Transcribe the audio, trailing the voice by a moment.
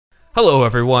Hello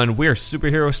everyone, we're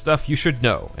Superhero Stuff You Should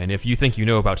Know, and if you think you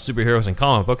know about superheroes and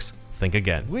comic books, think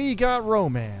again. We got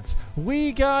romance,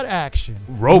 we got action,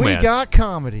 Romance? we got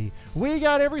comedy, we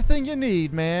got everything you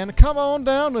need, man. Come on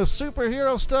down to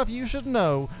Superhero Stuff You Should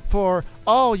Know for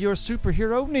all your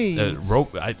superhero needs.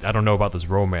 I don't know about this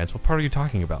romance. What part are you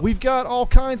talking about? We've got all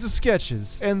kinds of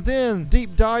sketches, and then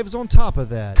deep dives on top of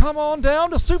that. Come on down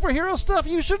to Superhero Stuff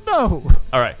You Should Know.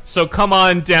 Alright, so come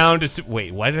on down to...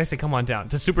 Wait, why did I say come on down?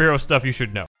 To Superhero Stuff You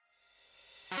Should Know.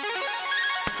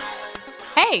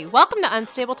 Hey, welcome to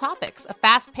Unstable Topics, a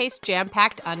fast-paced,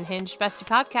 jam-packed, unhinged bestie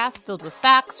podcast filled with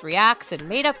facts, reacts, and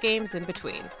made-up games in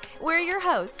between. We're your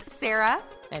hosts, Sarah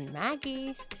And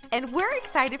Maggie. and we're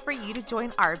excited for you to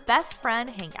join our best friend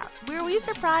hangout, where we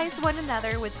surprise one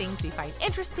another with things we find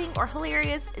interesting or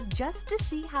hilarious just to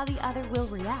see how the other will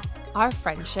react. Our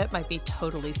friendship might be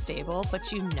totally stable, but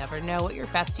you never know what your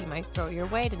bestie might throw your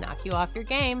way to knock you off your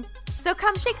game. So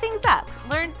come shake things up,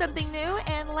 learn something new,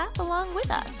 and laugh along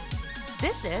with us.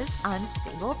 This is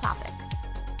Unstable Topics.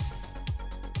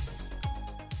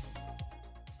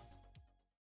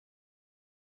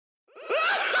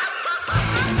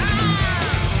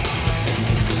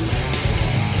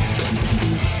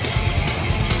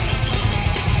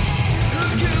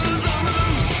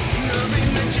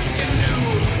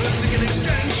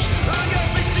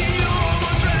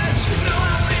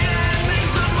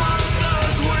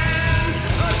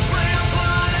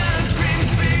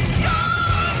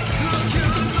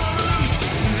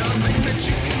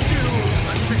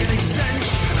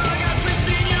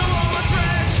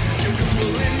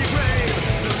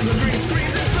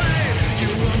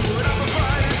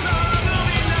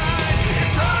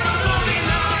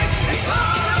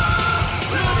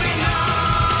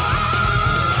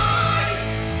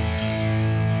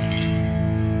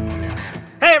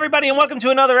 Hey everybody, and welcome to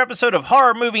another episode of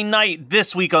Horror Movie Night.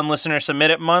 This week on Listener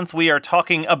Submit It Month, we are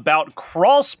talking about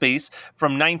Crawl Space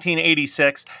from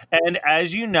 1986, and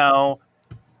as you know,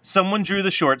 someone drew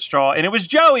the short straw, and it was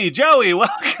Joey. Joey,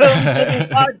 welcome to the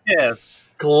podcast.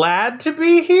 Glad to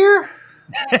be here.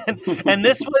 And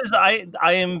this was, I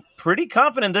am pretty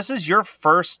confident this is your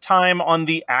first time on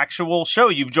the actual show.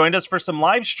 You've joined us for some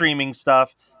live streaming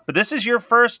stuff, but this is your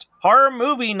first Horror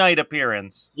Movie Night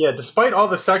appearance. Yeah, despite all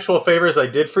the sexual favors I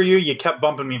did for you, you kept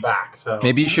bumping me back. So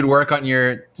Maybe you should work on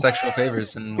your sexual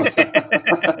favors. And we'll see.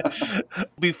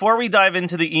 Before we dive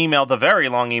into the email, the very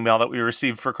long email that we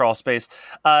received for Crawl Space,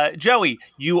 Joey,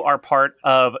 you are part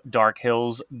of Dark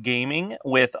Hills Gaming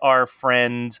with our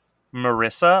friend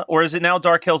Marissa, or is it now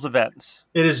Dark Hills Events?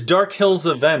 it is Dark Hills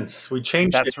Events. We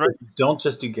changed That's it. right. We don't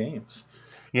just do games.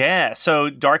 Yeah, so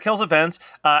Dark Hills Events,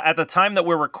 at the time that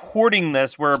we're recording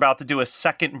this, we're about to do a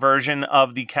second version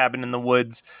of the Cabin in the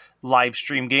Woods live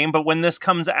stream game, but when this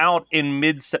comes out in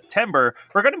mid-September,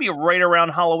 we're going to be right around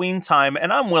Halloween time,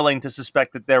 and I'm willing to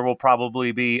suspect that there will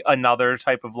probably be another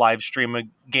type of live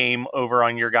stream game over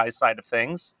on your guys' side of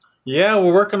things. Yeah,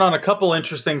 we're working on a couple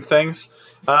interesting things.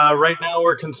 Right now,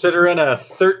 we're considering a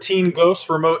 13 Ghosts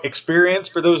remote experience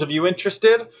for those of you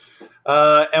interested.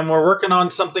 And we're working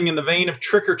on something in the vein of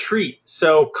Trick or Treat.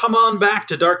 So come on back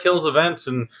to Dark Hills Events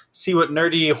and see what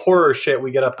nerdy horror shit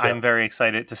we get up to. I'm very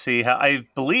excited to see how, I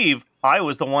believe I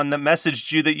was the one that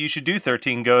messaged you that you should do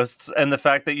 13 Ghosts, and the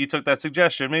fact that you took that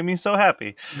suggestion made me so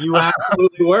happy. You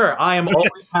absolutely were. I am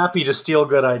always happy to steal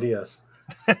good ideas.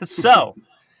 So,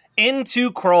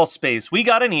 into Crawl Space, we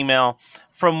got an email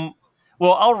from,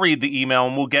 well, I'll read the email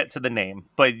and we'll get to the name,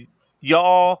 but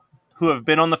y'all who have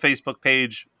been on the Facebook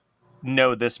page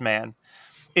know this man.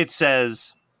 It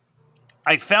says,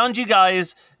 I found you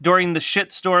guys during the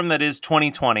shitstorm that is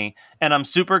 2020, and I'm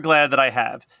super glad that I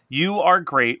have. You are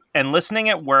great, and listening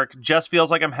at work just feels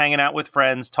like I'm hanging out with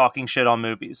friends talking shit on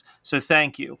movies. So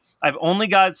thank you. I've only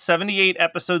got 78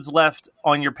 episodes left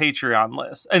on your Patreon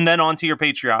list, and then onto your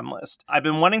Patreon list. I've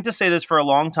been wanting to say this for a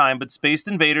long time, but Spaced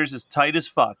Invaders is tight as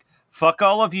fuck. Fuck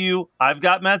all of you. I've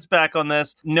got Matt's back on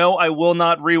this. No, I will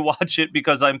not rewatch it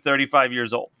because I'm 35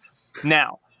 years old.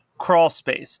 Now, Crawl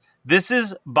Space. This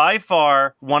is by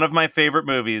far one of my favorite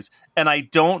movies, and I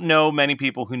don't know many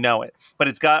people who know it. But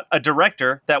it's got a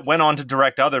director that went on to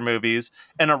direct other movies,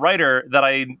 and a writer that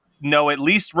I know at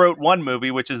least wrote one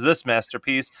movie, which is this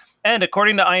masterpiece. And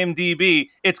according to IMDb,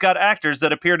 it's got actors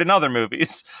that appeared in other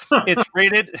movies. It's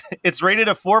rated a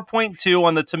 4.2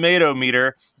 on the tomato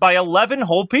meter by 11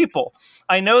 whole people.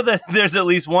 I know that there's at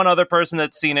least one other person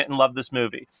that's seen it and loved this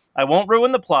movie. I won't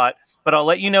ruin the plot, but I'll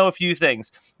let you know a few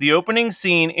things. The opening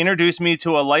scene introduced me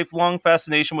to a lifelong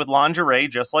fascination with lingerie,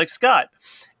 just like Scott.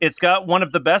 It's got one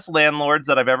of the best landlords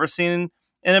that I've ever seen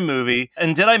in a movie.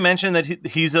 And did I mention that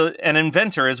he's an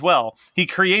inventor as well? He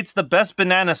creates the best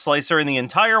banana slicer in the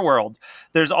entire world.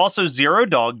 There's also 0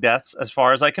 dog deaths, as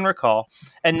far as I can recall,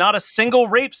 and not a single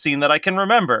rape scene that I can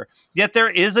remember. Yet there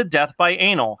is a death by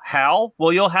anal. How?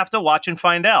 Well, you'll have to watch and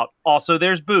find out. Also,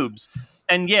 there's boobs.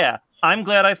 And yeah, I'm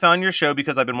glad I found your show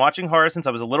because I've been watching horror since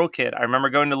I was a little kid. I remember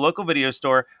going to the local video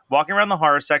store, walking around the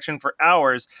horror section for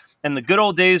hours, and the good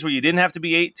old days where you didn't have to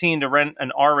be 18 to rent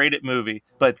an R-rated movie.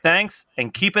 But thanks,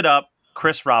 and keep it up,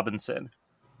 Chris Robinson.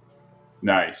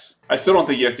 Nice. I still don't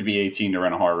think you have to be 18 to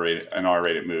rent an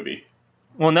R-rated movie.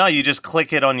 Well, now you just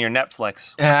click it on your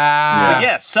Netflix. Ah.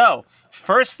 Yeah, so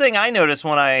first thing I noticed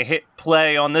when I hit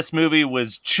play on this movie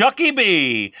was Chucky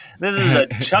B. This is a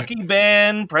Chucky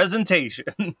band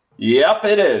presentation. Yep,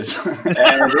 it is. And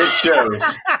it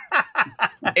shows.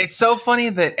 It's so funny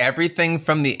that everything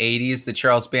from the 80s that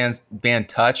Charles Band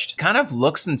touched kind of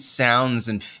looks and sounds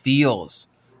and feels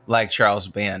like Charles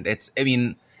Band. As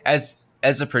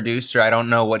a producer, I don't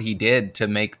know what he did to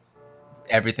make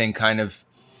everything kind of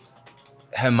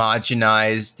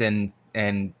homogenized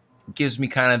and gives me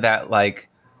kind of that like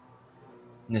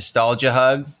nostalgia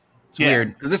hug. It's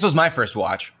weird because this was my first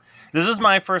watch. This was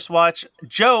my first watch.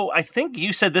 Joe, I think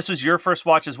you said this was your first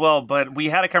watch as well, but we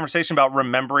had a conversation about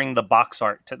remembering the box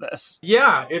art to this.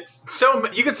 Yeah, it's so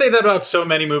you could say that about so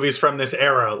many movies from this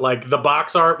era. Like the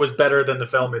box art was better than the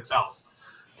film itself.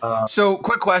 So,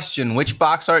 quick question: which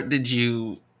box art did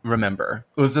you remember?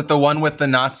 Was it the one with the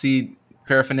Nazi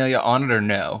paraphernalia on it, or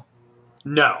no?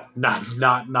 No,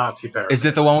 not Nazi paraphernalia. Is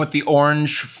it the one with the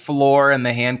orange floor and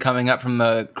the hand coming up from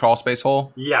the crawl space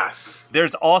hole? Yes.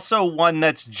 There's also one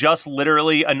that's just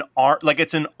literally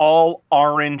it's an all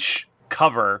orange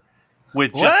cover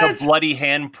with just a bloody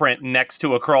handprint next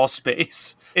to a crawl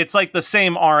space. It's like the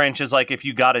same orange as like if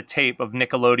you got a tape of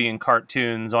Nickelodeon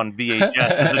cartoons on VHS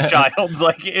as a child.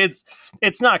 Like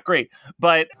it's not great.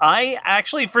 But I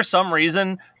actually, for some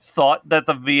reason, thought that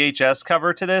the VHS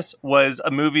cover to this was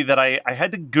a movie that I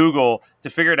had to Google to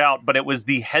figure it out, but it was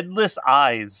The Headless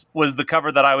Eyes was the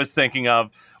cover that I was thinking of,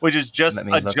 which is just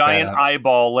a giant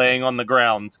eyeball laying on the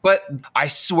ground. But I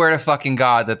swear to fucking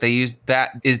God that they used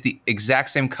that is the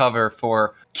exact same cover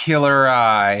for Killer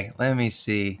Eye. Let me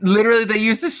see. Literally, they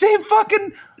used the same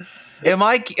fucking. Am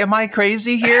I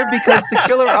crazy here? Because the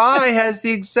Killer Eye has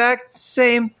the exact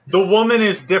same. The woman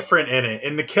is different in it.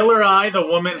 In the Killer Eye, the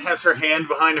woman has her hand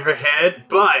behind her head,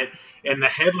 but in the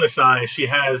Headless Eye, she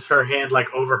has her hand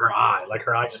like over her eye, like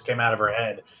her eye just came out of her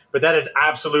head. But that is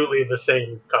absolutely the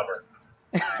same cover.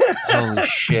 Holy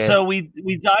shit. So we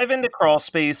dive into Crawl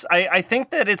Space. I think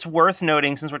that it's worth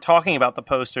noting, since we're talking about the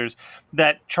posters,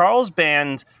 that Charles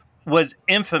Band was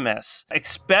infamous,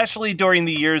 especially during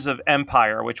the years of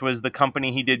Empire, which was the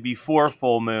company he did before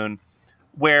Full Moon,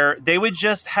 where they would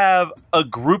just have a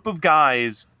group of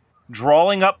guys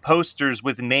drawing up posters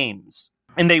with names.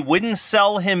 And they wouldn't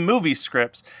sell him movie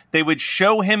scripts. They would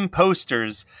show him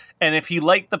posters. And if he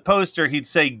liked the poster, he'd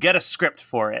say, get a script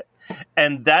for it.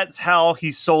 And that's how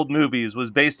he sold movies, was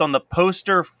based on the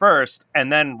poster first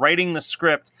and then writing the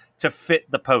script to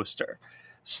fit the poster.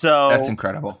 So that's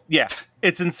incredible. Yeah,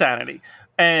 it's insanity.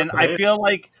 And I feel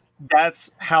like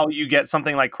that's how you get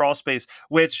something like Crawl Space,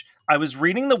 which I was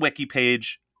reading the wiki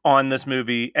page on this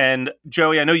movie. And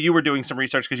Joey, I know you were doing some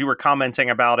research because you were commenting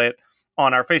about it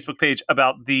on our Facebook page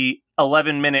about the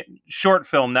 11-minute short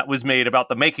film that was made about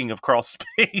the making of Crawl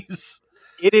Space.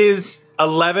 It is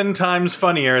 11 times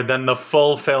funnier than the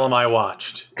full film I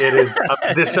watched. It is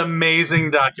this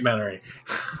amazing documentary.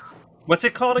 What's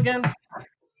it called again?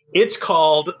 It's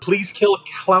called Please Kill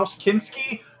Klaus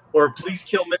Kinski or Please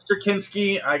Kill Mr.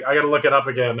 Kinski. I got to look it up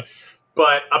again.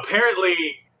 But apparently,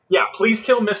 Please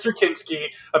Kill Mr. Kinski.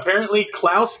 Apparently,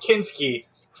 Klaus Kinski,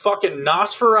 fucking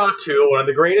Nosferatu, one of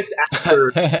the greatest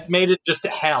actors, made it just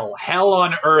hell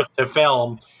on earth to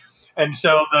film. And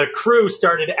so the crew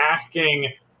started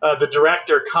asking the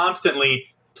director constantly,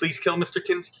 please kill Mr.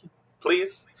 Kinski,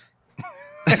 please.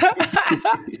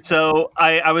 So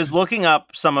I was looking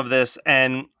up some of this,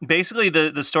 and basically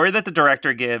the story that the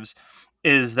director gives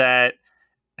is that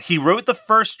he wrote the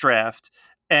first draft,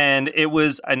 and it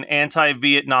was an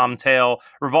anti-Vietnam tale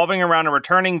revolving around a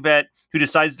returning vet who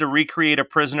decides to recreate a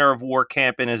prisoner of war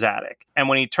camp in his attic. And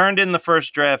when he turned in the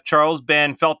first draft, Charles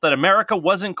Band felt that America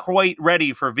wasn't quite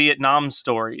ready for Vietnam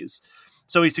stories.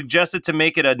 So he suggested to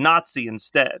make it a Nazi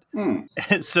instead.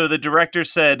 So the director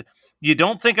said, you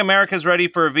don't think America's ready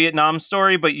for a Vietnam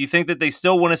story, but you think that they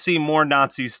still want to see more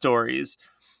Nazi stories.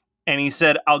 And he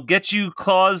said, I'll get you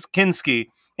Klaus Kinski.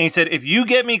 And he said, if you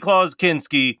get me Klaus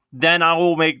Kinski, then I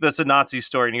will make this a Nazi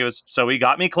story. And he goes, so he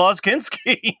got me Klaus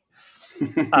Kinski.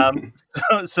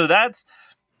 So that's,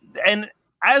 and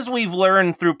as we've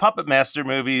learned through Puppet Master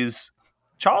movies,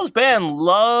 Charles Band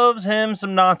loves him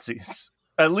some Nazis.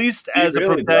 At least as a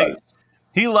protagonist.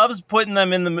 He loves putting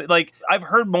them in the... Like, I've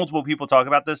heard multiple people talk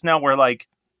about this now where, like,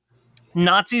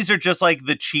 Nazis are just, like,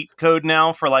 the cheat code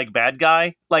now for, like, bad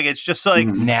guy. Like, it's just, like...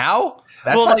 Now?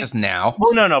 That's not just now.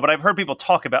 Well, no, but I've heard people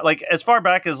talk about... Like, as far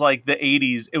back as, like, the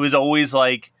 80s, it was always,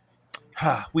 like...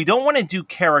 we don't want to do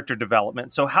character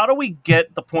development, so how do we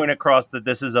get the point across that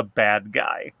this is a bad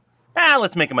guy?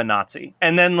 Let's make him a Nazi.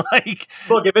 And then, like...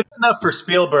 Look, if it's enough for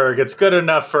Spielberg, it's good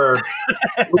enough for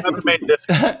whoever made this.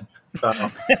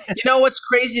 You know, what's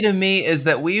crazy to me is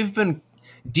that we've been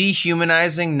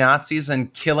dehumanizing Nazis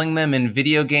and killing them in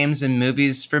video games and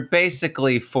movies for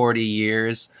basically 40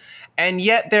 years. And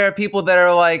yet there are people that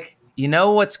are like, you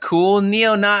know what's cool?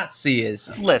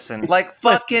 Neo-Nazism. Listen. Like,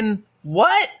 fucking...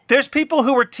 What? There's people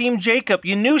who were Team Jacob.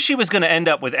 You knew she was going to end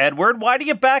up with Edward. Why do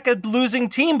you back a losing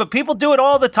team? But people do it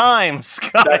all the time,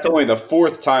 Scott. That's only the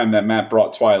fourth time that Matt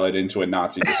brought Twilight into a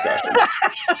Nazi discussion.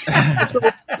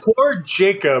 Poor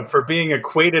Jacob for being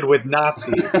equated with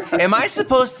Nazis. Am I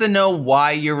supposed to know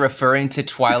why you're referring to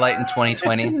Twilight in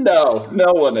 2020? No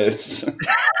one is.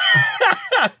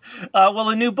 Well,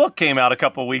 a new book came out a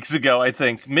couple weeks ago, I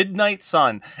think. Midnight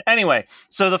Sun. Anyway,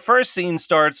 so the first scene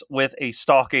starts with a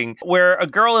stalking where a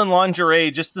girl in lingerie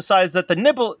just decides that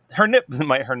her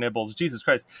nibbles, Jesus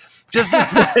Christ, just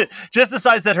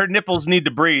decides that her nipples need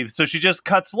to breathe. So she just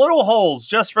cuts little holes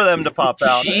just for them to pop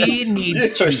out. She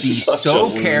needs to be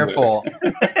so careful.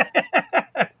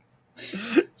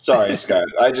 Sorry, Scott.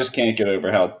 I just can't get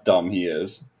over how dumb he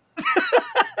is.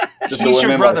 He's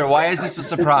your brother. Why is this a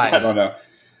surprise? I don't know.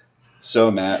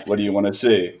 So, Matt, what do you want to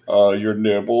see? Your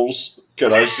nibbles?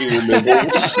 Can I see your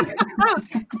nibbles?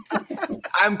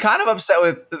 I'm kind of upset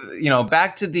with,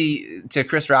 back to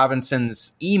Chris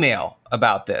Robinson's email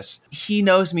about this. He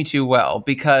knows me too well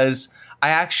because I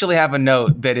actually have a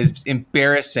note that is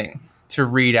embarrassing to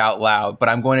read out loud, but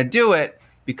I'm going to do it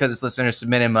because it's Listener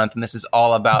Submitted Month, and this is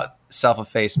all about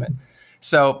self-effacement.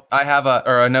 So I have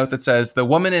a note that says, the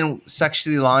woman in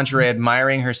sexy lingerie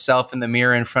admiring herself in the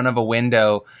mirror in front of a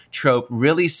window trope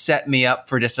really set me up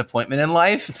for disappointment in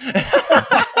life.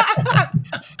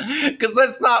 Because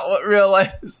that's not what real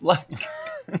life is like.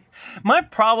 My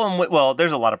problem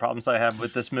there's a lot of problems I have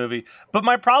with this movie, but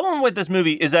my problem with this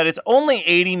movie is that it's only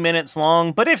 80 minutes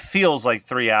long, but it feels like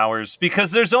 3 hours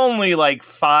because there's only like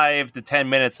 5 to 10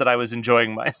 minutes that I was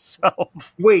enjoying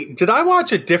myself. Wait, did I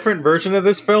watch a different version of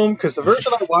this film? Because the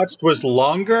version I watched was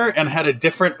longer and had a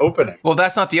different opening. Well,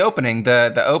 that's not the opening.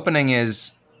 The opening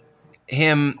is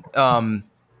him.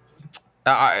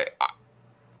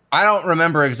 I don't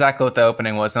remember exactly what the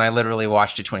opening was, and I literally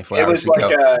watched it 24 hours ago. It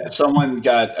was like someone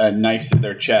got a knife to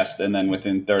their chest, and then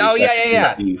within 30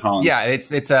 seconds, being hung. Yeah,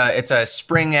 it's a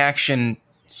spring action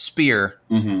spear.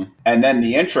 Mm-hmm. And then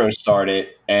the intro started,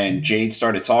 and Jade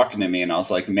started talking to me, and I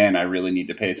was like, man, I really need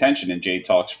to pay attention. And Jade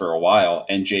talks for a while,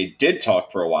 and Jade did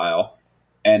talk for a while.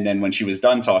 And then when she was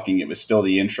done talking, it was still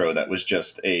the intro that was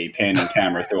just a panning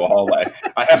camera through a hallway.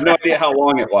 I have no idea how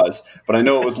long it was, but I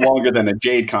know it was longer than a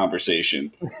Jade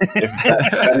conversation,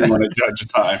 if anyone would judge a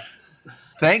time.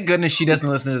 Thank goodness she doesn't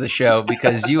listen to the show,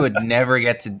 because you would never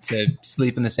get to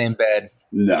sleep in the same bed.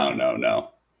 No.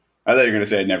 I thought you were going to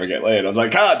say I'd never get laid. I was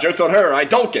like, joke's on her. I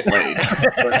don't get laid.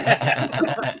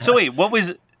 So wait,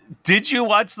 did you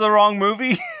watch the wrong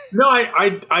movie? No,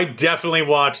 I definitely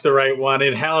watched the right one.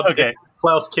 It had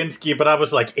Klaus Kinski, but I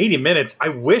was like, 80 minutes? I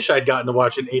wish I'd gotten to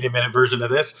watch an 80-minute version of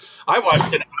this. I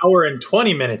watched an hour and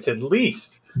 20 minutes at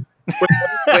least.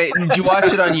 Wait, did you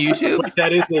watch it on YouTube?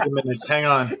 That is 80 minutes. Hang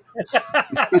on.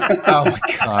 Oh, my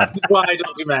God. That's why I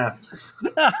don't do math.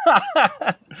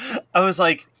 I was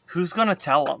like, who's going to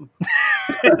tell them?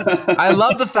 I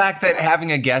love the fact that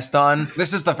having a guest on,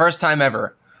 this is the first time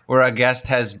ever where a guest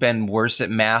has been worse at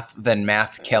math than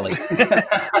Math Kelly.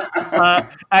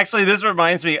 Actually, this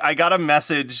reminds me, I got a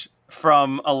message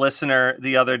from a listener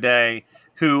the other day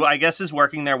who I guess is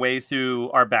working their way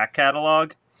through our back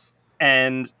catalog.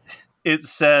 And it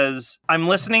says, I'm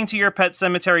listening to your Pet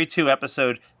Sematary 2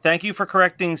 episode. Thank you for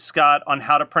correcting Scott on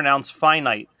how to pronounce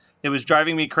finite. It was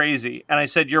driving me crazy. And I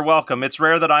said, you're welcome. It's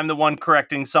rare that I'm the one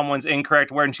correcting someone's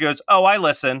incorrect word. And she goes, oh, I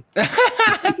listen.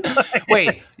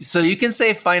 Wait, so you can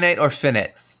say finite or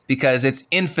finite because it's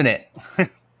infinite.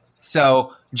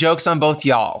 So jokes on both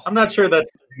y'all. I'm not sure that's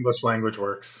how English language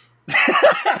works.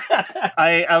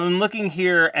 I'm looking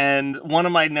here, and one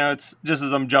of my notes, just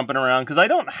as I'm jumping around, because I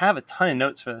don't have a ton of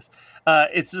notes for this,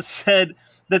 it's just said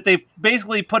that they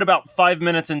basically put about 5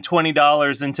 minutes and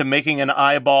 $20 into making an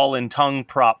eyeball and tongue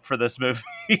prop for this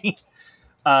movie.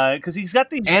 Because he's got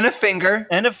the... And a finger.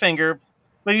 And a finger.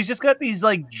 But he's just got these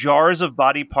like jars of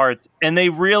body parts, and they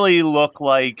really look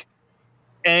like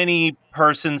any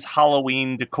person's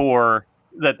Halloween decor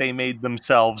that they made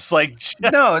themselves. Like,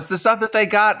 No, it's the stuff that they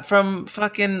got from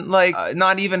fucking like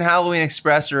not even Halloween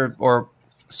Express or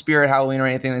Spirit Halloween or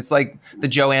anything. It's like the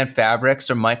Joanne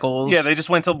Fabrics or Michaels. yeah, they just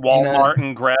went to Walmart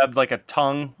and grabbed like a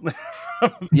tongue.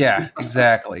 Yeah,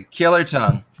 exactly. Killer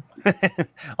tongue.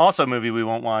 Also a movie we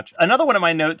won't watch. Another one of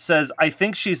my notes says, I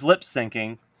think she's lip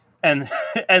syncing. And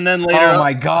then later Oh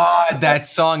my God, that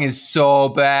song is so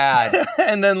bad.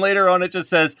 and then later on it just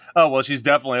says, oh, well, she's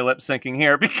definitely lip syncing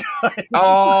here because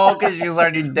Because she's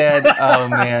already dead. Oh,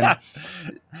 man.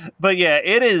 But yeah,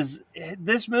 it is.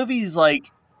 This movie's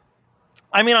like,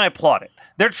 I mean, I applaud it.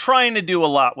 They're trying to do a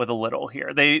lot with a little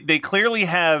here. They clearly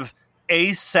have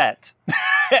a set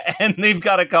and they've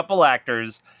got a couple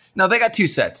actors. No, they got two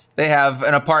sets. They have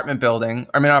an apartment an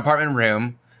apartment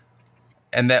room.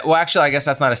 And that, well, actually, I guess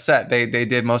that's not a set. They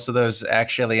did most of those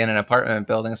actually in an apartment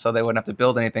building, so they wouldn't have to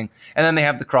build anything. And then they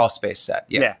have the crawl space set.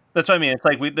 Yeah, that's what I mean. It's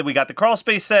like we got the crawl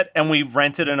space set and we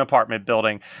rented an apartment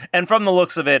building. And from the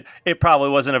looks of it, it probably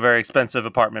wasn't a very expensive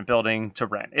apartment building to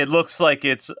rent. It looks like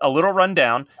it's a little run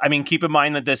down. I mean, keep in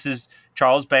mind that this is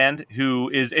Charles Band, who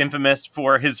is infamous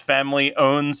for his family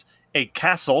owns a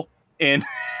castle in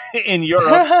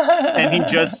Europe, and he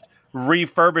just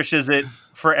refurbishes it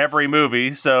for every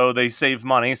movie, so they save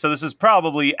money. So this is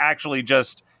probably actually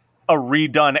just a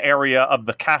redone area of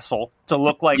the castle to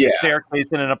look like a staircase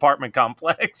in an apartment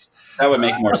complex. That would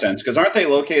make more sense, because aren't they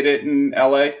located in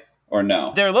LA or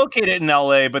no? They're located in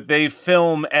LA, but they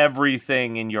film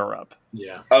everything in Europe.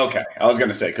 Yeah. Okay, I was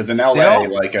gonna say, because in LA,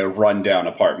 like a rundown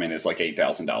apartment is like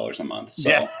 $8,000 a month. So.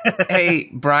 Yeah. Hey,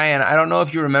 Brian, I don't know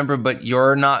if you remember, but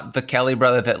you're not the Kelly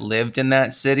brother that lived in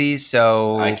that city,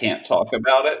 so I can't talk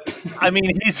about it. I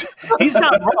mean, he's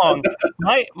not wrong.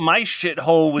 My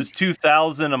shithole was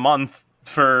 $2,000 a month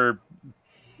for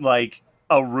like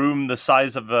a room the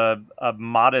size of a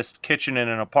modest kitchen in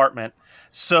an apartment.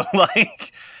 So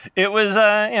like it was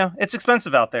it's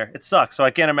expensive out there. It sucks. So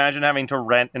I can't imagine having to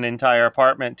rent an entire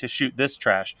apartment to shoot this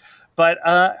trash. But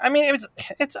I mean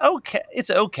it's okay.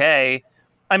 It's okay.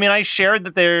 I mean, I shared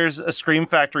that there's a Scream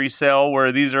Factory sale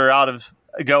where these are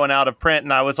going out of print,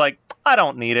 and I was like, I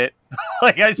don't need it.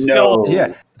 Like I still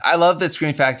Yeah. I love that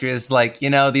Scream Factory is like,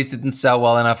 these didn't sell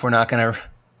well enough. We're not gonna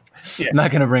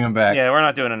bring them back. Yeah, we're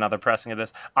not doing another pressing of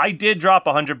this. I did drop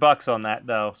 $100 on that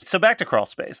though. So back to Crawl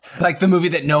Space. Like the movie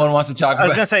that no one wants to talk about. I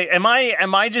was gonna say, am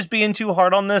I just being too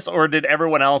hard on this, or did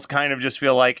everyone else kind of just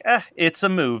feel like, it's a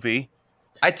movie?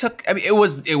 It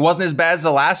wasn't as bad as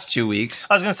the last 2 weeks.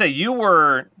 I was gonna say you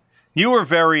were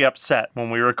very upset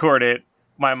when we recorded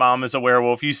My Mom is a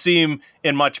Werewolf. You seem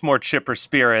in much more chipper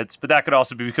spirits, but that could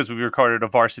also be because we recorded a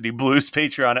Varsity Blues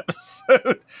Patreon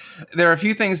episode. There are a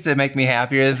few things that make me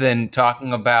happier than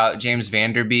talking about James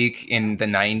Van Der Beek in the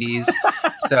 90s.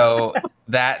 So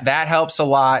that helps a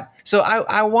lot. So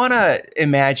I want to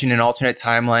imagine an alternate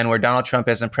timeline where Donald Trump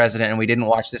isn't president and we didn't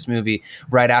watch this movie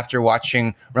right after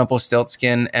watching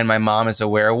Rumpelstiltskin and My Mom is a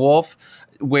Werewolf,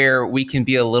 where we can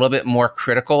be a little bit more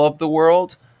critical of the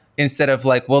world instead of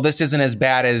like, well, this isn't as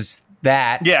bad as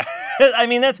that. Yeah. I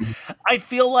mean, I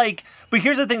feel like, but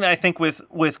here's the thing that I think with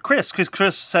Chris, because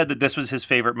Chris said that this was his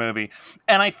favorite movie.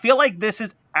 And I feel like this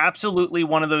is absolutely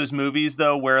one of those movies,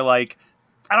 though, where like,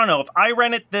 I don't know, if I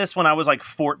rented this when I was like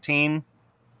 14,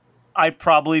 I'd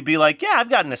probably be like, yeah, I've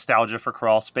got nostalgia for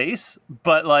Crawl Space.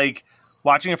 But like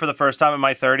watching it for the first time in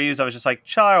my 30s, I was just like,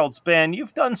 Charles Band,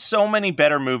 you've done so many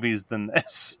better movies than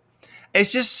this.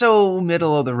 It's just so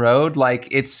middle of the road. Like,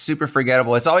 it's super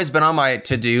forgettable. It's always been on my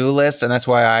to-do list, and that's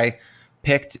why I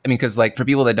picked, because like for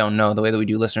people that don't know, the way that we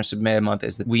do Listener Submitted Month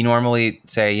is that we normally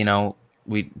say,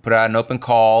 we put out an open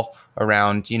call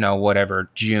around, whatever,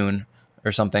 June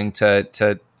or something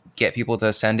to get people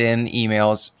to send in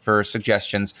emails for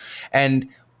suggestions, and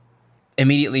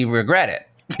immediately regret it.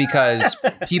 Because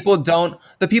I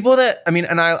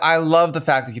love the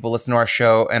fact that people listen to our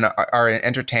show and are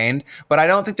entertained, but I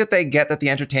don't think that they get that the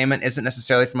entertainment isn't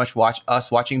necessarily from us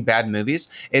watching bad movies.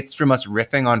 It's from us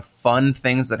riffing on fun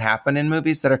things that happen in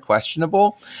movies that are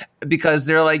questionable, because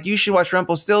they're like, you should watch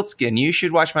Rumpelstiltskin. You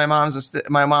should watch My Mom's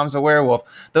a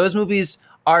Werewolf. Those movies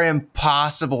are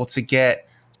impossible to get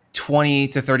 20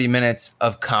 to 30 minutes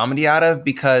of comedy out of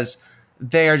because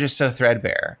they are just so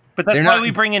threadbare. But that's why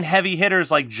we bring in heavy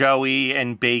hitters like Joey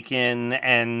and Bacon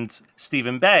and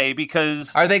Stephen Bay,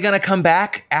 because... Are they going to come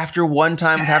back after one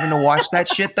time of having to watch that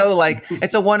shit, though? Like,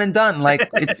 it's a one and done. Like,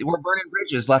 we're burning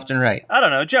bridges left and right. I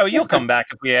don't know. Joe, you'll come back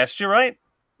if we asked you, right?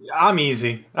 I'm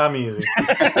easy. But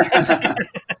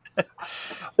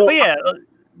yeah,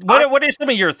 What are some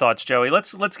of your thoughts, Joey?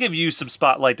 Let's give you some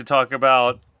spotlight to talk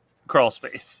about Crawl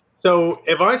Space. So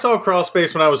if I saw Crawl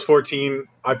Space when I was 14,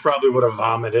 I probably would have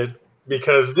vomited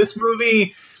because this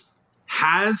movie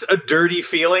has a dirty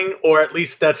feeling, or at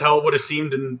least that's how it would have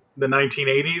seemed in the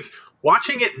 1980s.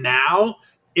 Watching it now,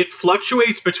 it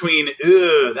fluctuates between,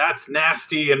 ugh, that's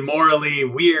nasty and morally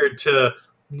weird, to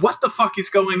what the fuck is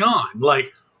going on?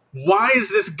 Like, why is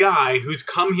this guy who's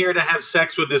come here to have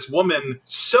sex with this woman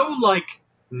so, like,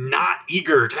 not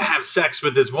eager to have sex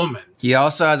with this woman? He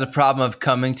also has a problem of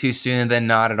coming too soon and then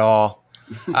not at all.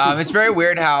 It's very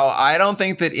weird how I don't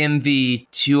think that in the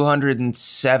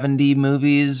 270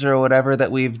 movies or whatever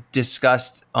that we've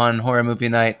discussed on Horror Movie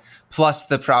Night, plus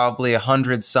the probably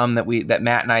 100 some that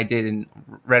Matt and I did in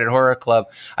Reddit Horror Club,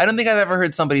 I don't think I've ever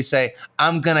heard somebody say,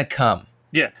 "I'm gonna come."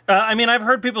 Yeah, I mean, I've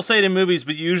heard people say it in movies,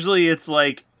 but usually it's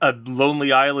like a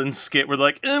Lonely Island skit where they're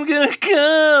like, "I'm gonna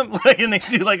come," like, and they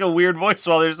do like a weird voice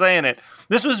while they're saying it.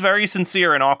 This was very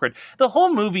sincere and awkward. The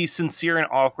whole movie's sincere and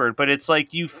awkward, but it's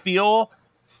like you feel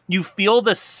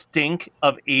the stink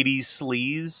of 80s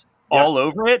sleaze all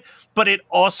over it, but it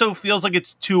also feels like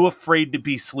it's too afraid to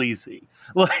be sleazy.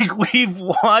 Like, we've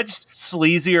watched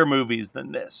sleazier movies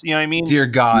than this. You know what I mean? Dear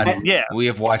God. Yeah. We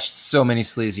have watched so many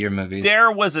sleazier movies. There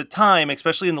was a time,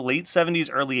 especially in the late 70s,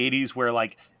 early 80s, where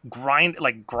like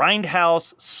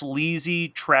grindhouse, sleazy,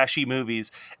 trashy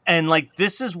movies. And like,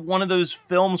 this is one of those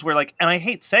films where like, and I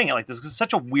hate saying it like this because it's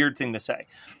such a weird thing to say,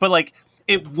 but like,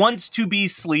 it wants to be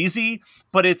sleazy,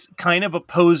 but it's kind of a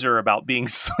poser about being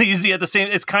sleazy at the same.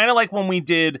 It's kind of like when we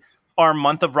did our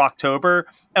month of Rocktober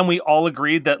and we all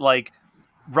agreed that like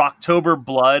Rocktober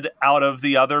blood out of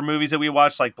the other movies that we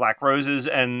watched, like Black Roses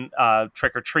and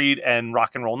Trick or Treat and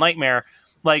Rock and Roll Nightmare,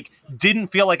 like didn't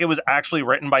feel like it was actually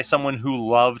written by someone who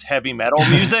loved heavy metal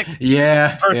music.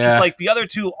 Versus like the other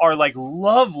two are like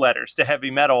love letters to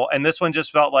heavy metal. And this one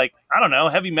just felt like, I don't know,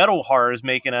 heavy metal horror is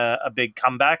making a big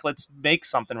comeback. Let's make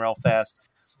something real fast.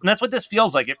 And that's what this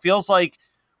feels like. It feels like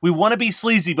we want to be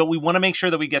sleazy, but we want to make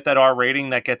sure that we get that R rating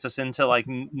that gets us into like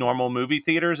normal movie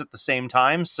theaters at the same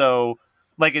time. So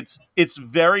like it's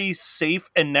very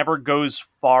safe and never goes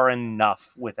far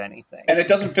enough with anything. And it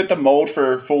doesn't fit the mold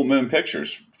for Full Moon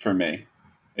Pictures for me.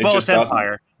 It's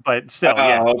Empire, but still,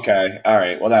 yeah. Okay. All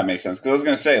right. Well, that makes sense. Because I was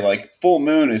going to say, like, Full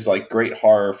Moon is, like, great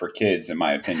horror for kids, in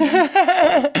my opinion.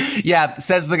 Yeah,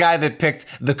 says the guy that picked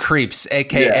The Creeps,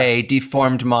 a.k.a.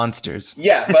 Deformed Monsters.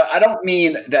 Yeah, but I don't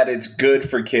mean that it's good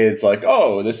for kids, like,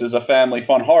 oh, this is a family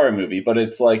fun horror movie. But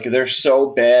it's like they're so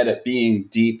bad at being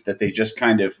deep that they just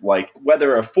kind of, like,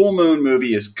 whether a Full Moon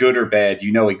movie is good or bad,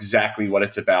 you know exactly what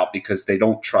it's about because they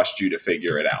don't trust you to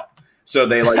figure it out. So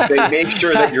they make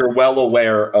sure that you're well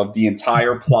aware of the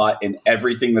entire plot and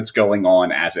everything that's going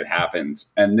on as it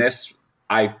happens. And this,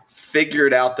 I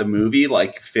figured out the movie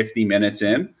like 50 minutes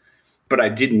in, but I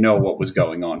didn't know what was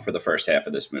going on for the first half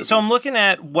of this movie. So I'm looking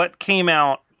at what came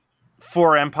out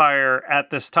for Empire at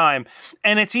this time,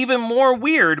 and it's even more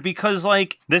weird because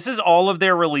like this is all of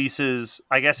their releases,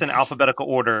 I guess in alphabetical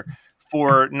order,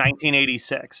 for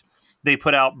 1986. They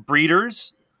put out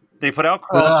Breeders. They put out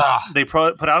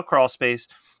put out Crawl Space.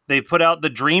 They put out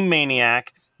The Dream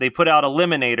Maniac. They put out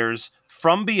Eliminators,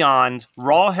 From Beyond,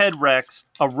 Rawhead Rex,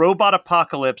 A Robot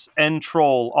Apocalypse, and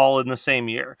Troll all in the same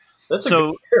year. That's a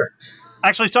good year.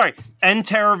 Actually, sorry, and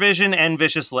Terrorvision and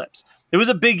Vicious Lips. It was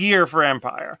a big year for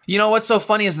Empire. You know what's so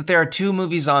funny is that there are two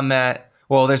movies on that.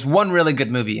 Well, there's one really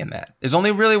good movie in that. There's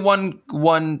only really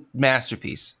one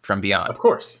masterpiece, From Beyond. Of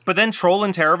course. But then Troll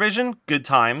and Terrorvision, good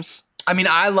times. I mean,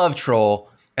 I love Troll.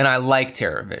 And I like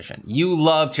Terrorvision. You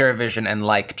love Terrorvision and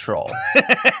like Troll.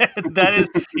 That is,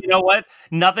 you know what?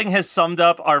 Nothing has summed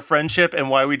up our friendship and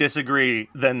why we disagree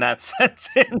than that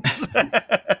sentence.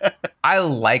 I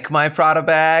like my Prada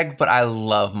bag, but I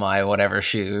love my whatever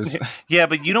shoes. Yeah,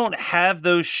 but you don't have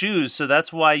those shoes, so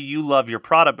that's why you love your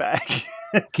Prada bag.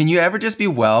 Can you ever just be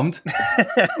whelmed?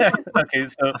 Okay,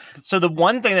 so the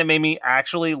one thing that made me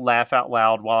actually laugh out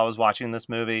loud while I was watching this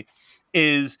movie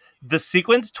is the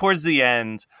sequence towards the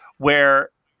end where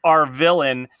our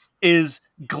villain is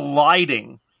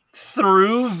gliding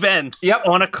through vents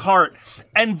on a cart,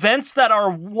 and vents that are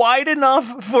wide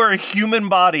enough for a human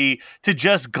body to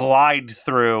just glide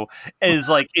through is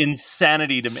like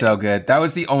insanity to me. So good. That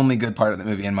was the only good part of the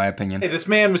movie, in my opinion. Hey, this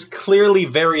man was clearly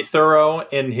very thorough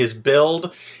in his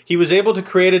build. He was able to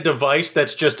create a device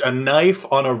that's just a knife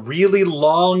on a really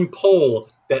long pole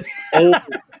that always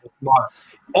smart.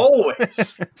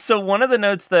 Always. So one of the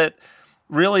notes that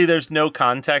really there's no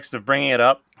context of bringing it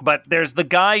up, but there's the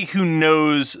guy who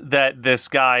knows that this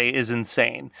guy is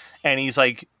insane, and he's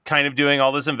like kind of doing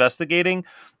all this investigating.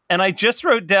 And I just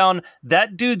wrote down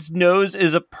that dude's nose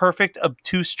is a perfect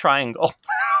obtuse triangle,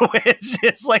 which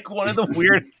is like one of the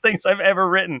weirdest things I've ever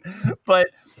written.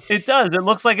 But it does. It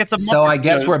looks like it's a So I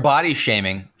guess nose. we're body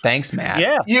shaming. Thanks, Matt.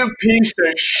 Yeah. You piece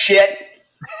of shit.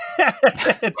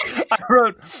 I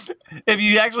wrote, if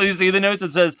you actually see the notes,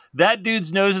 it says that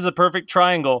dude's nose is a perfect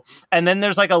triangle. And then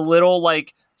there's like a little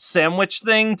like sandwich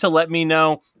thing to let me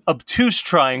know obtuse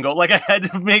triangle. Like I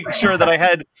had to make sure that I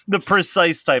had the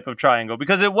precise type of triangle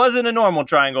because it wasn't a normal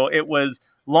triangle. It was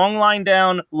long line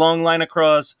down, long line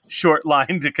across, short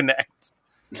line to connect.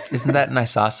 Isn't that an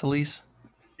isosceles?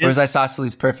 Or is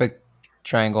isosceles perfect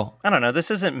triangle? I don't know. This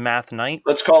isn't math night.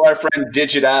 Let's call our friend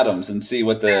Digit Adams and see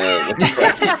what the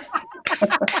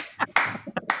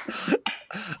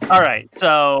All right,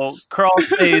 so Crawl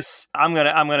Space. I'm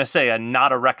gonna say a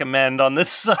not a recommend on this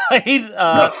side.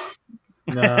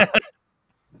 No.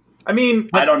 I mean,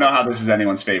 I don't know how this is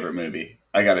anyone's favorite movie.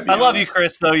 I gotta be I love you, honest.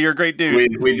 Chris. Though you're a great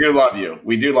dude. We do love you.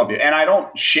 We do love you, and I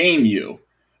don't shame you,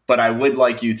 but I would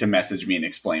like you to message me and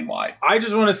explain why. I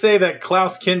just want to say that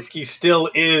Klaus Kinski still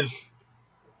is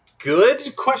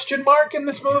good, question mark, in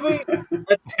this movie.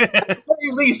 At the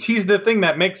very least, he's the thing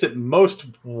that makes it most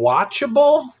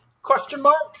watchable, question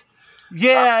mark.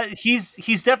 Yeah, he's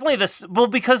definitely this. Well,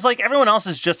 because like everyone else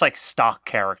is just like stock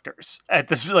characters at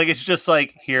this. Like it's just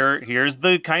like here's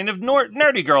the kind of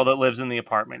nerdy girl that lives in the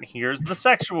apartment. Here's the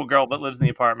sexual girl that lives in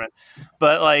the apartment.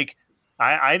 But like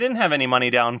I didn't have any money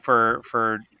down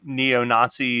for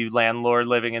neo-Nazi landlord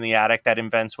living in the attic that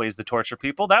invents ways to torture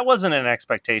people. That wasn't an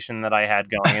expectation that I had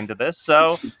going into this.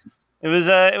 So it was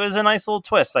a nice little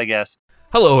twist, I guess.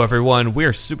 Hello, everyone.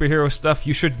 We're Superhero Stuff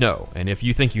You Should Know. And if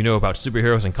you think you know about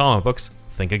superheroes and comic books,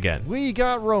 think again. We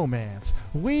got romance.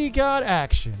 We got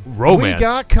action. Romance? We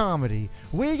got comedy.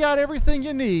 We got everything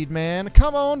you need, man.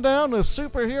 Come on down to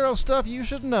Superhero Stuff You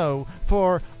Should Know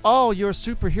for all your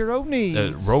superhero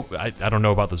needs. I don't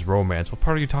know about this romance. What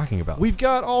part are you talking about? We've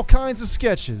got all kinds of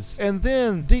sketches, and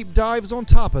then deep dives on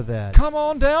top of that. Come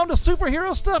on down to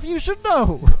Superhero Stuff You Should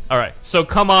Know. All right, so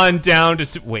come on down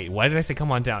to... Wait, why did I say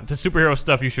come on down? To Superhero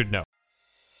Stuff You Should Know.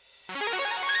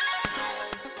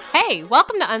 Hey,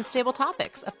 welcome to Unstable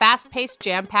Topics, a fast-paced,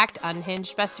 jam-packed,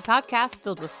 unhinged bestie podcast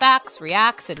filled with facts,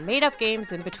 reacts, and made-up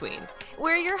games in between.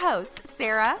 We're your hosts,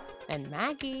 Sarah And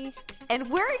Maggie. and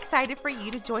we're excited for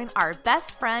you to join our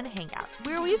best friend hangout,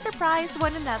 where we surprise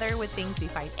one another with things we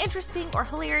find interesting or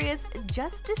hilarious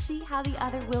just to see how the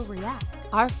other will react.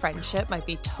 Our friendship might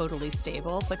be totally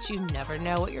stable, but you never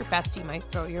know what your bestie might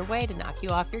throw your way to knock you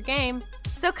off your game.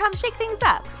 So come shake things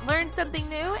up, learn something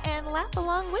new, and laugh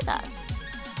along with us.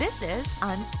 This is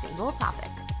Unstable Topics.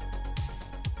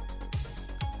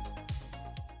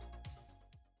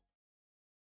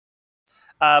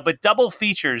 But double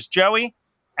features, Joey,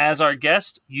 as our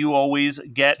guest, you always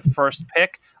get first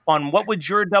pick on what would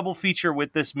your double feature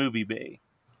with this movie be?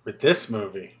 With this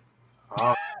movie.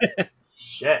 Oh,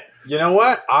 shit. You know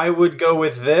what? I would go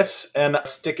with this, and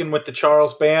sticking with the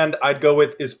Charles Band, I'd go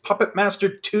with, is Puppet Master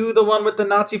 2 the one with the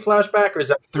Nazi flashback, or is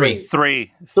that 3?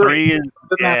 3 is,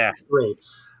 Puppet yeah. Master 3.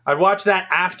 I'd watch that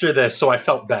after this, so I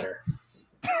felt better.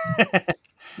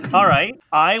 All right.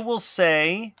 I will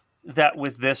say that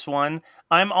with this one,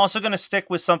 I'm also going to stick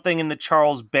with something in the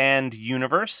Charles Band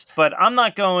universe, but I'm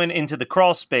not going into the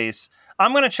crawl space.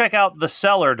 I'm going to check out The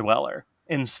Cellar Dweller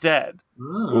instead.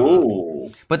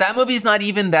 Ooh. But that movie's not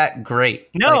even that great.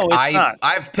 No, it's not.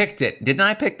 I've picked it. Didn't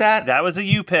I pick that? That was a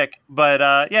you pick, but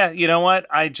yeah, you know what?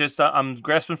 I'm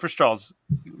grasping for straws.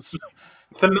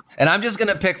 And I'm just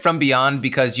gonna pick From Beyond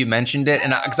because you mentioned it,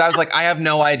 and because I was like, I have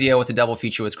no idea what to double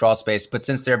feature with Crawl Space, but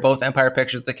since they're both Empire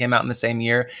Pictures that came out in the same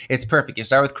year, it's perfect. You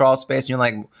start with Crawl Space, and you're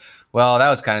like, well, that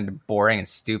was kind of boring and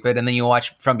stupid, and then you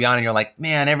watch From Beyond, and you're like,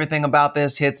 man, everything about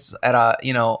this hits at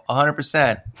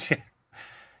 100%.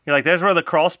 You're like, there's where the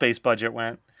Crawl Space budget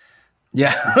went.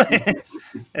 Yeah.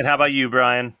 And how about you,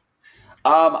 Brian?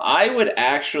 I would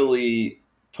actually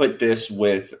put this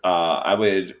with, I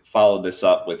would follow this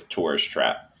up with Tourist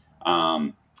Trap.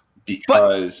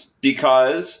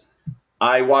 Because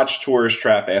I watched Tourist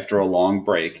Trap after a long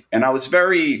break, and I was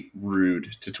very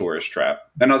rude to Tourist Trap,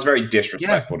 and I was very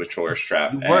disrespectful to Tourist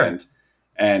Trap.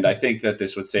 And I think that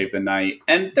this would save the night.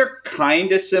 And they're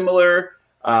kind of similar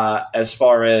as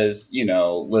far as,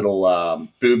 little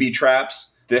booby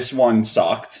traps. This one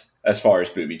sucked as far as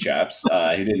booby traps.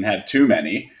 He didn't have too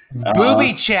many.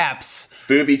 Booby chaps.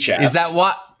 Booby chaps. Is that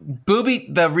what? Booby,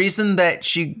 the reason that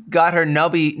she got her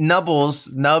nubbles,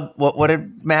 what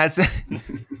did Matt say?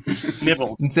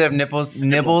 Nibbles. Instead of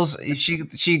nibbles,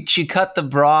 she cut the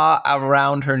bra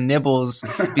around her nibbles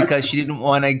because she didn't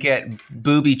want to get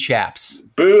booby chaps.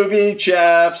 Booby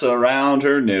chaps around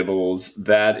her nibbles.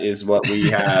 That is what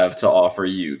we have to offer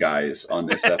you guys on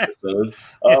this episode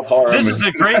of Horror This Movie.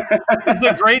 is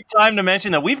a great time to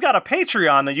mention that we've got a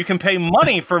Patreon that you can pay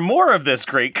money for more of this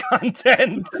great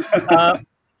content.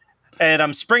 And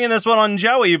I'm springing this one on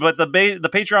Joey, but the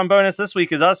Patreon bonus this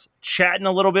week is us chatting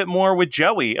a little bit more with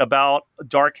Joey about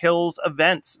Dark Hills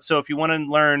events. So if you want to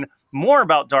learn more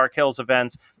about Dark Hills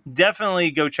events, definitely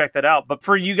go check that out. But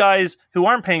for you guys who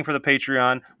aren't paying for the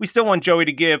Patreon, we still want Joey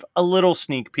to give a little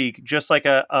sneak peek, just like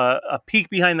a peek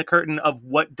behind the curtain of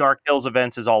what Dark Hills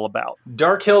events is all about.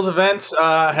 Dark Hills Events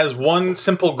has one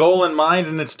simple goal in mind,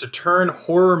 and it's to turn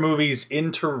horror movies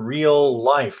into real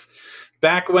life.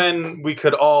 Back when we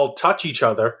could all touch each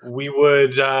other, we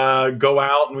would go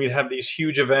out and we'd have these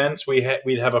huge events. We'd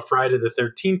have a Friday the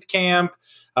 13th camp.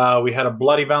 We had a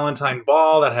Bloody Valentine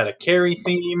ball that had a Carrie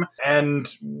theme. And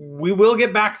we will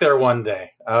get back there one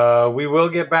day. We will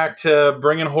get back to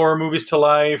bringing horror movies to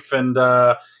life and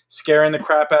scaring the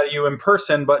crap out of you in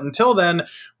person. But until then,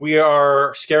 we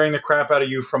are scaring the crap out of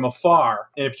you from afar.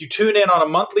 And if you tune in on a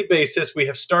monthly basis, we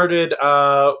have started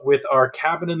with our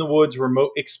Cabin in the Woods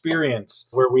remote experience,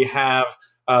 where we have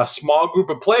a small group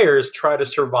of players try to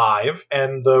survive,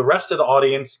 and the rest of the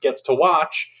audience gets to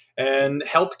watch and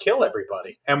help kill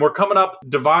everybody. And we're coming up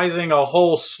devising a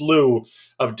whole slew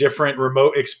of different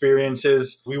remote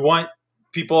experiences. We want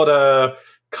people to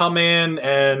come in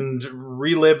and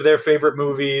relive their favorite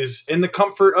movies in the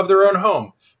comfort of their own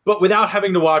home, but without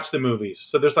having to watch the movies.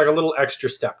 So there's like a little extra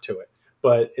step to it,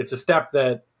 but it's a step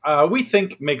that we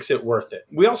think makes it worth it.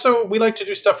 We like to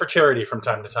do stuff for charity from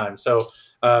time to time. So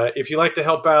if you like to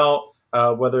help out,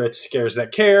 whether it's Scares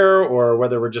That Care or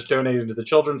whether we're just donating to the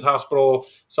Children's Hospital,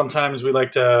 sometimes we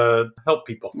like to help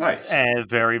people. Nice. And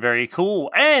very, very cool.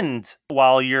 And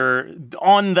while you're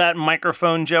on that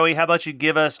microphone, Joey, how about you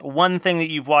give us one thing that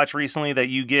you've watched recently that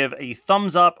you give a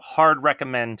thumbs up, hard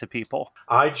recommend to people?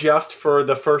 I just, for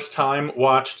the first time,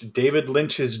 watched David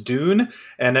Lynch's Dune,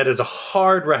 and that is a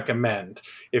hard recommend.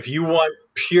 If you want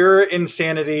pure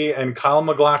insanity and Kyle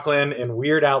MacLachlan in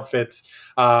weird outfits,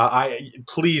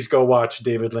 please go watch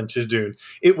David Lynch's Dune.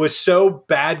 It was so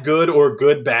bad good or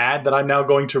good bad that I'm now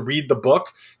going to read the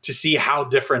book to see how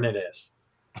different it is.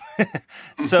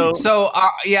 So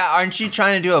Aren't you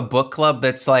trying to do a book club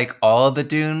that's like all of the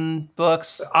Dune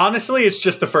books? Honestly, it's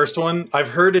just the first one. I've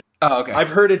heard it. Oh, okay. I've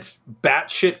heard it's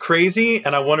batshit crazy,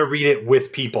 and I want to read it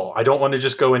with people. I don't want to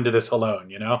just go into this alone,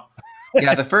 you know?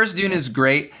 Yeah, the first Dune is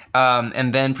great,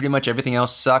 and then pretty much everything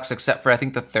else sucks except for I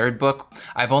think the third book.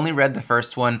 I've only read the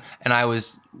first one, and I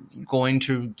was going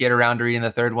to get around to reading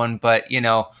the third one, but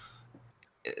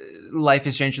life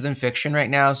is stranger than fiction right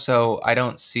now, so I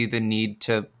don't see the need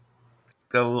to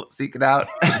go seek it out.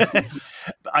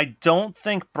 I don't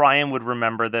think Brian would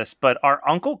remember this, but our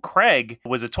Uncle Craig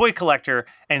was a toy collector,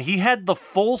 and he had the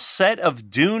full set of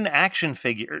Dune action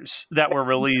figures that were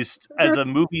released as a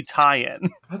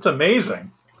tie-in. That's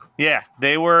amazing. Yeah,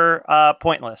 they were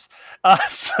pointless.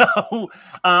 So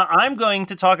I'm going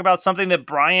to talk about something that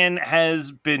Brian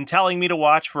has been telling me to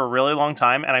watch for a really long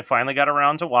time, and I finally got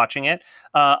around to watching it.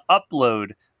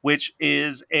 Upload, which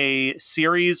is a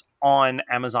series on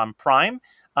Amazon Prime.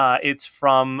 It's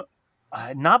from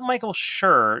not Michael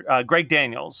Schur, Greg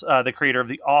Daniels, the creator of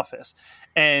The Office.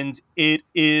 And it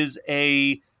is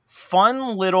a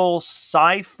fun little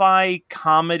sci-fi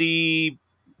comedy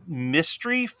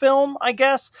mystery film, I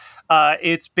guess.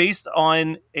 It's based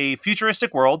on a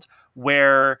futuristic world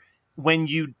where when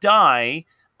you die,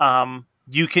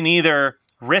 you can either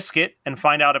risk it and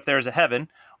find out if there's a heaven,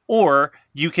 or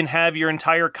you can have your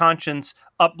entire conscience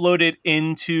uploaded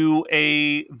into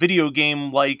a video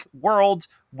game-like world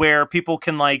where people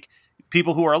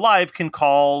who are alive can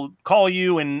call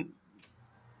you and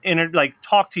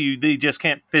talk to you. They just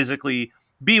can't physically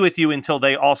be with you until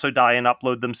they also die and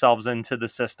upload themselves into the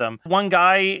system. One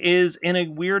guy is in a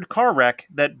weird car wreck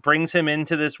that brings him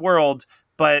into this world,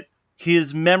 but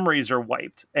his memories are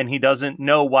wiped and he doesn't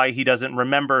know why he doesn't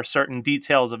remember certain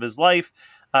details of his life.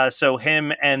 So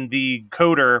him and the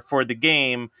coder for the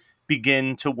game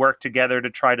begin to work together to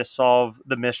try to solve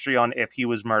the mystery on if he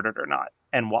was murdered or not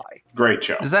and why. Great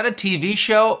show. Is that a TV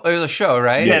show or a show,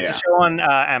 right? Yeah, it's a show on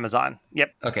Amazon.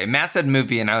 Yep. Okay, Matt said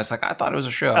movie, and I was like, I thought it was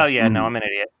a show. Oh, yeah, no, I'm an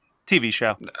idiot. TV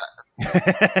show.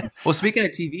 Well, speaking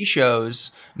of TV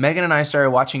shows, Megan and I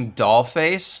started watching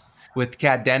Dollface with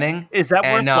Kat Denning. Is that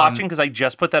worth watching? Because I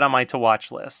just put that on my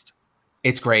to-watch list.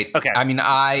 It's great. Okay. I mean,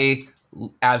 I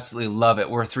absolutely love it.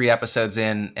 We're 3 episodes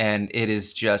in, and it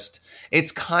is just,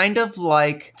 it's kind of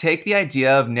like, take the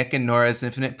idea of Nick and Nora's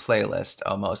Infinite Playlist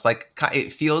almost. Like,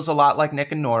 it feels a lot like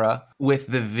Nick and Nora with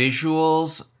the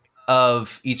visuals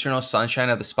of Eternal Sunshine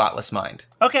of the Spotless Mind.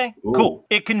 Okay, Ooh. cool.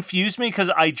 It confused me because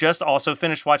I just also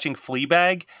finished watching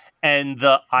Fleabag, and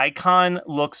the icon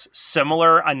looks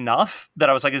similar enough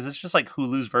that I was like, is this just like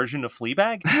Hulu's version of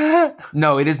Fleabag?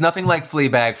 No, it is nothing like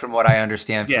Fleabag from what I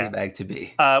understand Fleabag to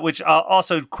be. Which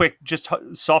also quick, just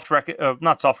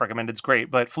not soft recommend, it's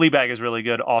great, but Fleabag is really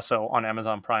good also on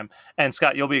Amazon Prime. And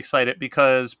Scott, you'll be excited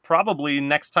because probably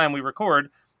next time we record,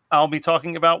 I'll be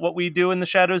talking about what we do in the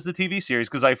Shadows, the TV series,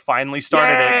 because I finally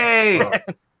started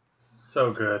it.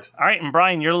 So good. All right, and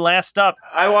Brian, you're last up.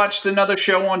 I watched another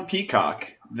show on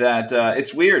Peacock that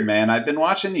it's weird, man. I've been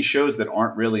watching these shows that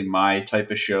aren't really my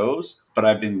type of shows, but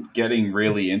I've been getting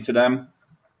really into them.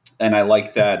 And I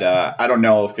like that. I don't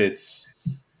know if it's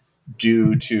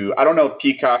due to, I don't know if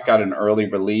Peacock got an early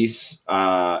release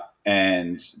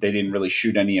and they didn't really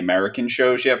shoot any American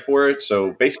shows yet for it.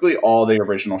 So basically all the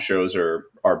original shows are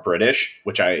British,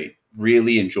 which I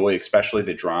really enjoy, especially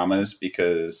the dramas,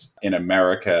 because in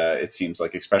America, it seems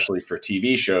like, especially for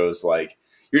TV shows, like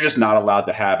you're just not allowed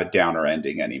to have a downer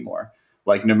ending anymore.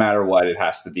 Like no matter what, it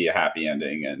has to be a happy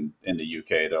ending. And in the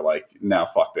UK, they're like, no,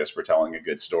 fuck this. We're telling a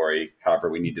good story. However,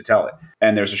 we need to tell it.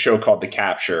 And there's a show called The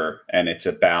Capture, and it's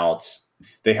about,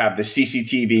 they have the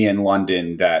CCTV in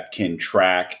London that can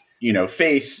track,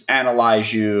 face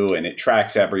analyze you, and it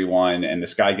tracks everyone. And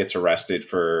this guy gets arrested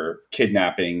for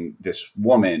kidnapping this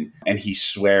woman, and he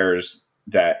swears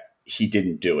that he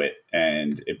didn't do it.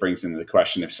 And it brings into the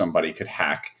question if somebody could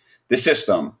hack the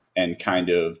system and kind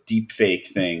of deep fake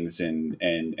things and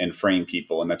frame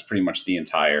people. And that's pretty much the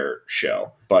entire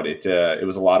show. But it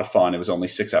was a lot of fun. It was only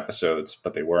 6 episodes,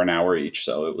 but they were an hour each.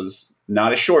 So it was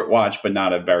not a short watch, but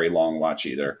not a very long watch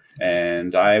either.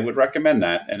 And I would recommend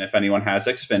that. And if anyone has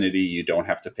Xfinity, you don't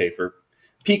have to pay for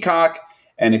Peacock.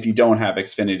 And if you don't have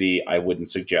Xfinity, I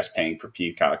wouldn't suggest paying for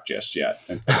Peacock just yet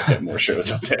until we get more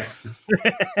shows up there.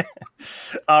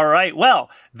 All right.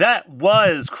 Well, that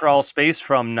was Crawl Space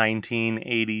from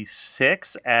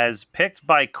 1986 as picked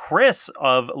by Chris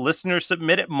of Listener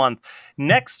Submitted Month.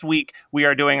 Next week, we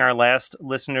are doing our last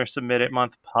Listener Submitted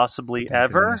Month, possibly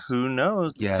ever. Goodness. Who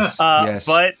knows? Yes, yes.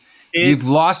 But you've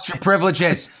lost your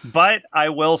privileges. But I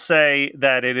will say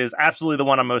that it is absolutely the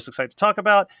one I'm most excited to talk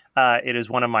about. It is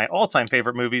one of my all-time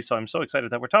favorite movies, so I'm so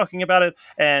excited that we're talking about it.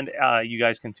 And you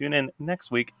guys can tune in next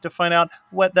week to find out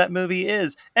what that movie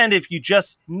is. And if you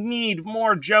just need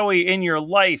more Joey in your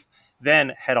life,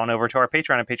 then head on over to our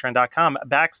Patreon at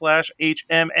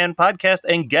patreon.com/HMN podcast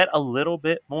and get a little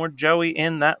bit more Joey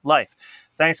in that life.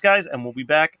 Thanks, guys, and we'll be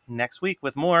back next week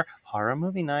with more Horror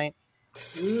Movie Night.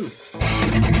 Ooh.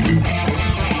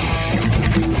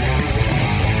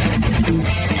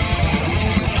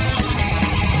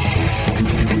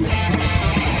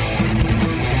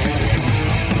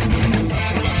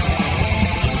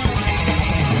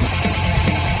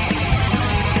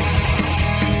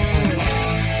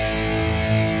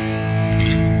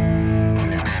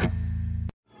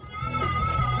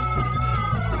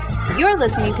 You're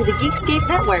listening to the Geekscape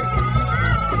Network.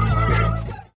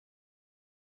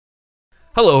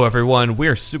 Hello everyone,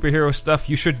 we're Superhero Stuff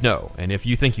You Should Know, and if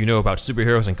you think you know about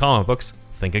superheroes and comic books,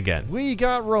 think again. We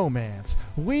got romance.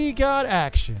 We got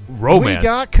action. Romance? We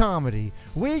got comedy.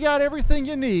 We got everything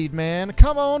you need, man.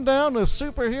 Come on down to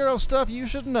Superhero Stuff You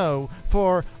Should Know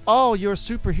for all your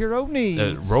superhero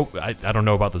needs. I don't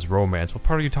know about this romance. What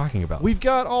part are you talking about? We've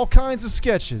got all kinds of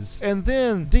sketches, and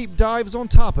then deep dives on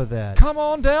top of that. Come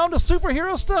on down to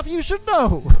Superhero Stuff You Should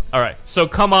Know. All right, so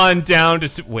come on down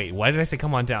to... Wait, why did I say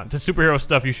come on down? To Superhero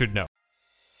Stuff You Should Know.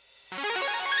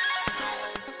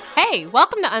 Hey,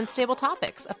 welcome to Unstable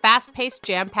Topics, a fast-paced,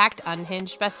 jam-packed,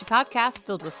 unhinged bestie podcast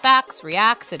filled with facts,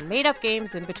 reacts, and made-up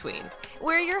games in between.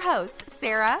 We're your hosts,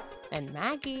 Sarah And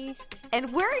Maggie.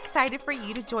 and we're excited for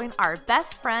you to join our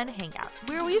best friend hangout,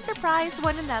 where we surprise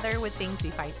one another with things we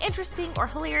find interesting or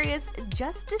hilarious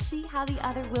just to see how the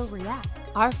other will react.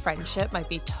 Our friendship might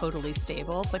be totally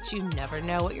stable, but you never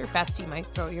know what your bestie might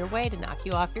throw your way to knock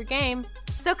you off your game.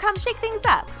 So come shake things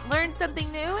up, learn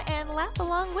something new, and laugh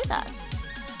along with us.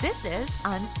 This is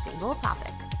Unstable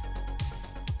Topics.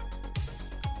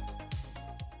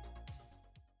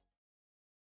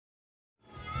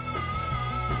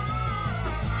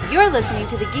 You're listening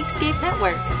to the Geekscape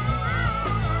Network.